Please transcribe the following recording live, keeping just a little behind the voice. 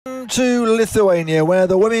to Lithuania, where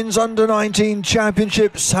the women's under-19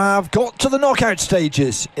 championships have got to the knockout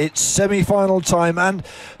stages. It's semi-final time, and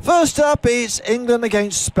first up is England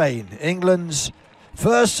against Spain. England's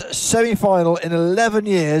first semi-final in 11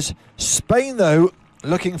 years. Spain, though,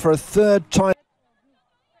 looking for a third time.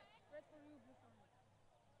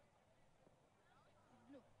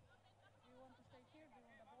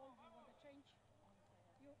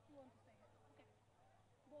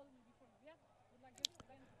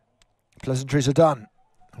 Pleasantries are done,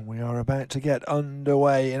 and we are about to get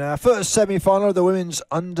underway in our first semi-final of the women's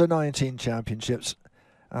under-19 championships.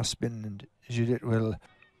 Aspen and Judith will.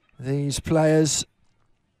 These players,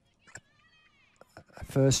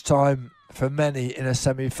 first time for many in a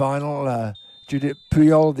semi-final. Judith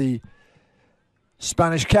Puyol, the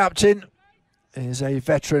Spanish captain, is a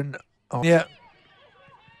veteran. Yeah,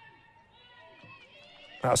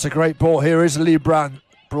 that's a great ball. Here is Librand,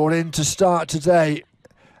 brought in to start today.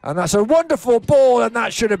 And that's a wonderful ball, and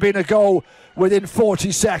that should have been a goal within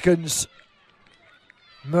 40 seconds.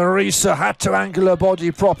 Marisa had to angle her body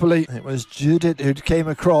properly. It was Judith who came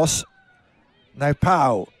across. Now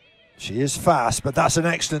Pau, she is fast, but that's an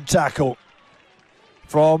excellent tackle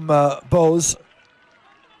from Bose.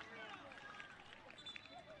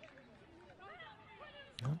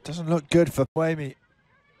 Doesn't look good for Wami.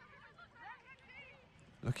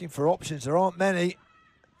 Looking for options, there aren't many.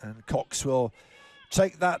 And Cox will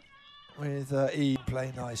take that with E,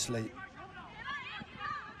 play nicely.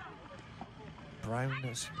 Brown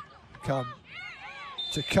has come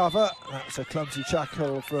to cover. That's a clumsy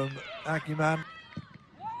tackle from Aguiman.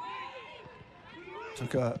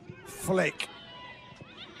 Took a flick.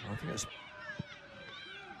 I think it's.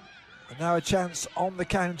 And now a chance on the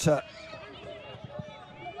counter.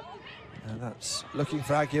 And that's looking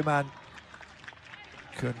for Aguiman.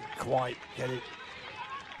 Couldn't quite get it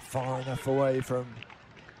far enough away from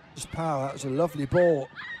his power. That was a lovely ball.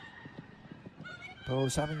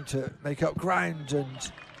 Ball's having to make up ground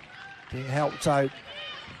and being helped out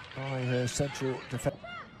by her central defence.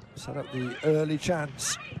 Set up the early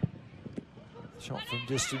chance. Shot from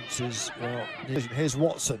distance is, well, here's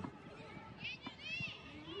Watson.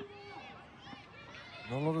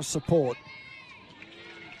 Not a lot of support.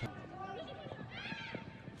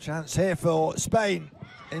 Chance here for Spain.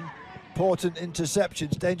 Important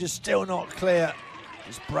interceptions. Danger still not clear.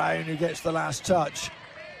 It's Brown who gets the last touch.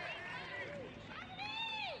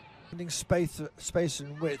 Finding space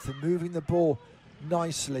and width and moving the ball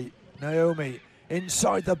nicely. Naomi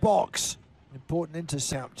inside the box. Important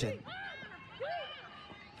intercepting.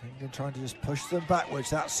 England trying to just push them backwards.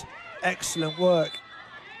 That's excellent work.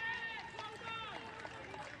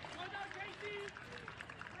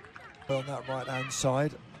 On that right-hand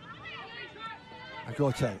side.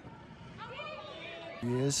 Agote.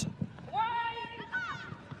 Years.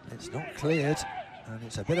 It's not cleared, and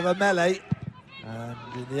it's a bit of a melee. And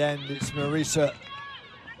in the end, it's Marisa.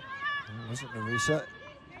 It wasn't Marisa.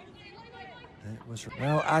 It was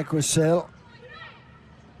now Aguasil.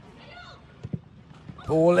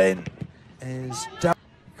 Ball in is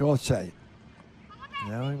Agote.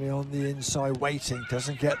 Now only on the inside, waiting,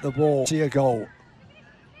 doesn't get the ball. See a goal.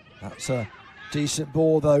 That's a decent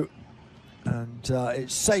ball, though. And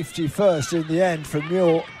it's safety first in the end for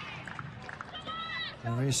Muir.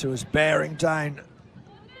 Marisa was bearing down.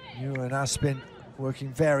 Muir and Aspin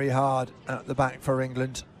working very hard at the back for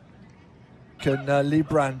England. Can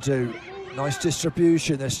Librand do? Nice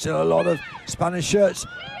distribution. There's still a lot of Spanish shirts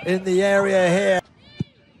in the area here.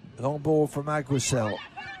 Long ball from Aguasel.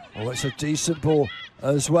 Oh, it's a decent ball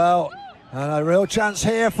as well. And a real chance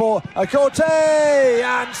here for Acorte,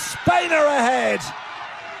 and Spain are ahead.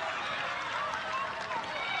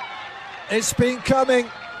 It's been coming.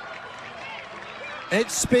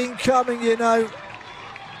 It's been coming, you know.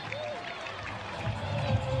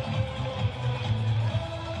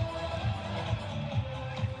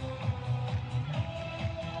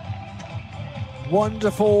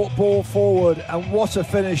 Wonderful ball forward, and what a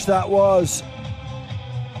finish that was.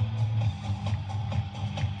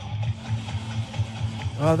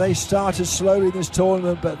 Well, they started slowly in this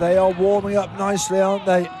tournament, but they are warming up nicely, aren't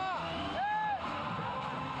they?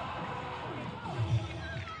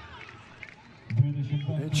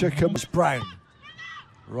 Here comes Brown.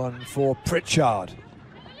 Run for Pritchard,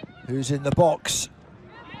 who's in the box.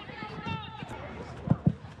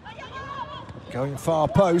 Going far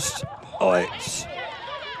post. Oh, it's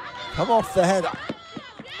come off the head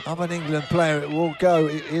of an England player. It will go.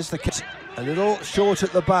 It is the case. A little short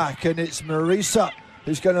at the back, and it's Marisa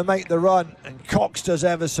who's going to make the run, and Cox does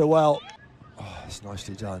ever so well. Oh, it's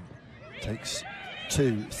nicely done. Takes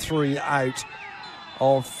 2, 3 out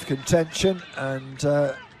of contention, and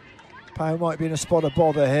Pau might be in a spot of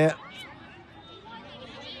bother here.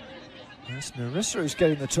 It's Marisa who's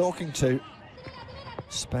getting the talking to.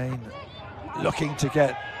 Spain looking to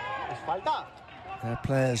get their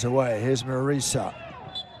players away. Here's Marisa.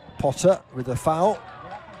 Potter with a foul.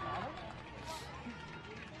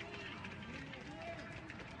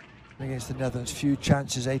 Against the Netherlands, few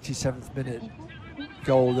chances, 87th minute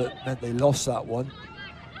goal that meant they lost that one.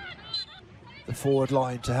 The forward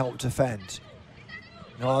line to help defend.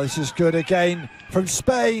 Oh, this is good again from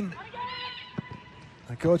Spain.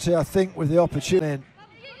 Agote, I think, with the opportunity.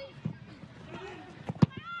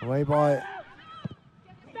 Away by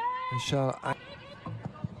Michel.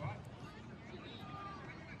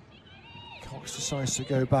 Cox decides to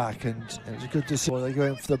go back, and it was a good decision. Well, they're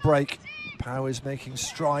going for the break. Pau is making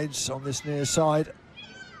strides on this near side.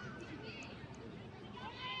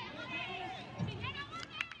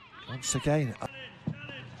 Once again,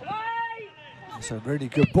 it's a really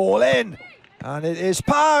good ball in, and it is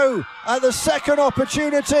Pau at the second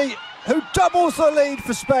opportunity, who doubles the lead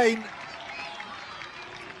for Spain.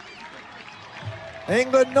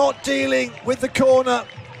 England not dealing with the corner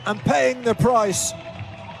and paying the price.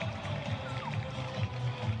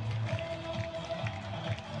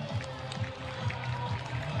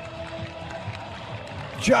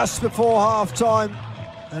 Just before half-time,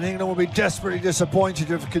 and England will be desperately disappointed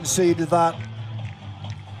to have conceded that.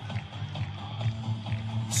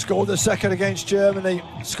 Scored the second against Germany,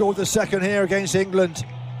 scored the second here against England.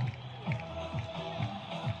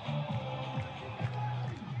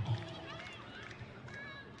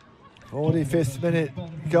 '45th minute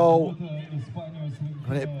goal,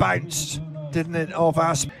 and it bounced, didn't it, off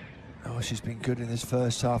Aspen. Oh, she's been good in this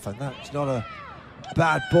first half, and that's not a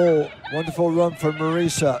bad ball. Wonderful run from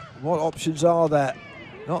Marisa. What options are there?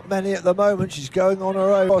 Not many at the moment. She's going on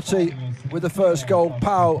her own. Gotti with the first goal,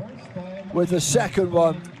 Pau with the second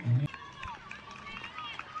one.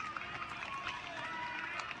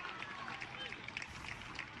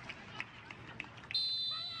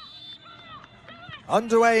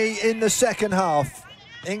 Underway in the second half.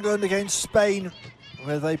 England against Spain,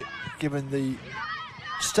 where they've given the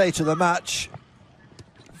state of the match.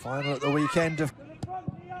 Final at the weekend of.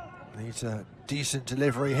 Needs a decent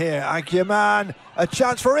delivery here. Aguiman, a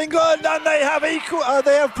chance for England, and they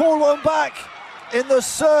have pulled one back in the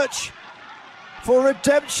search for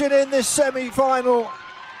redemption in this semi-final.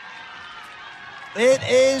 It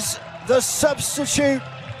is the substitute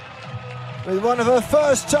with one of her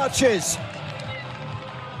first touches.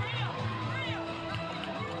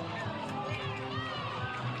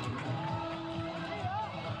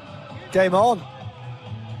 Game on.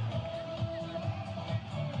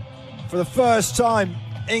 For the first time,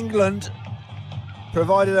 England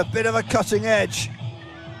provided a bit of a cutting edge.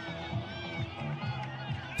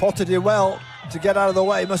 Potter did well to get out of the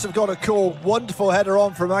way, must have got a call. Wonderful header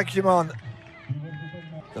on from Aguiman.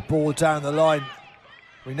 The ball down the line.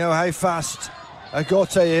 We know how fast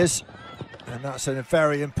Agote is, and that's a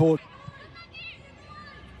very important.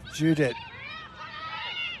 Judith.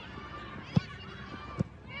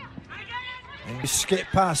 And skip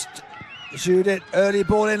past Judith, early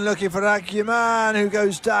ball in, looking for Aguiman, who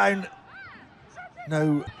goes down.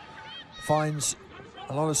 No, finds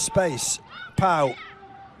a lot of space. Pau.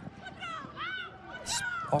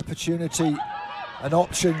 Opportunity and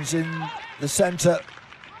options in the centre.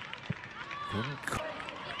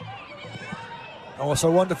 Oh, it's a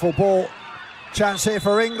wonderful ball. Chance here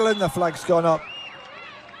for England. The flag's gone up.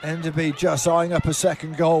 Enderby just eyeing up a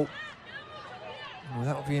second goal. Well,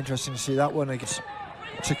 that will be interesting to see that one against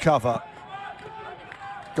to cover.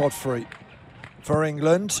 Godfrey for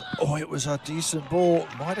England. Oh, it was a decent ball.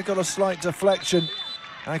 Might have got a slight deflection.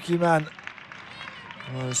 Aguiman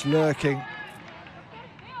was lurking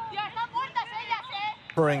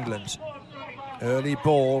for England. Early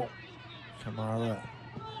ball. Kamara.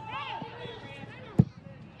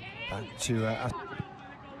 Back to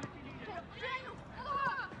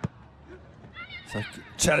it's a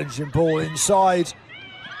challenging ball inside.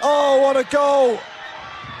 Oh, what a goal!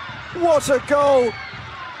 What a goal!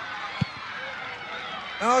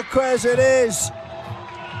 Arquez it is.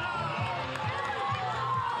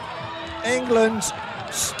 England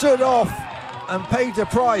stood off and paid the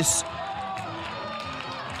price.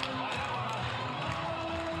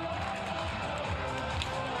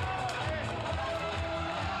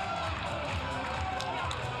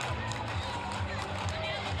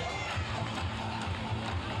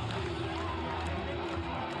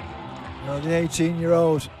 Now the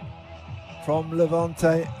 18-year-old from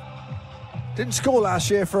Levante. Didn't score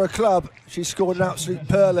last year for a club. She scored an absolute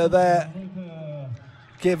perler there,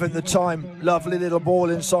 given the time. Lovely little ball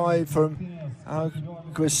inside from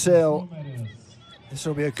Guisil. This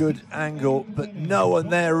will be a good angle, but no one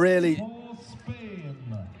there really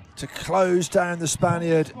to close down the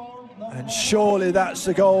Spaniard. And surely that's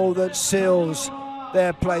the goal that seals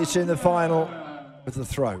their place in the final with the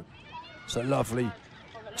throw. It's a lovely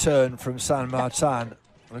turn from San Martin,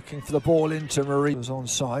 looking for the ball into Marie. Was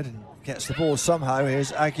onside and gets the ball somehow.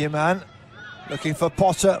 Here's Aguiman looking for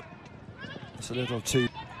Potter. It's a little too.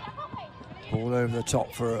 Ball over the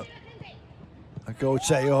top for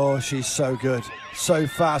Agote. Oh, she's so good, so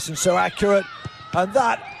fast and so accurate. And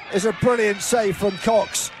that is a brilliant save from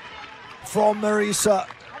Cox, from Marisa.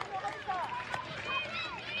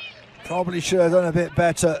 Probably should have done a bit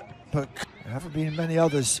better, but there haven't been many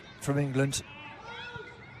others from England.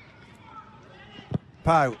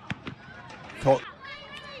 Pau. Cox.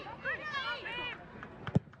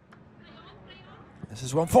 This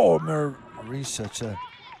is one for Marisa to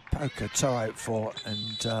poke her toe out for,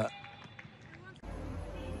 and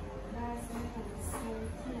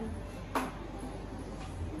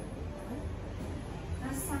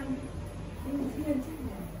Last time,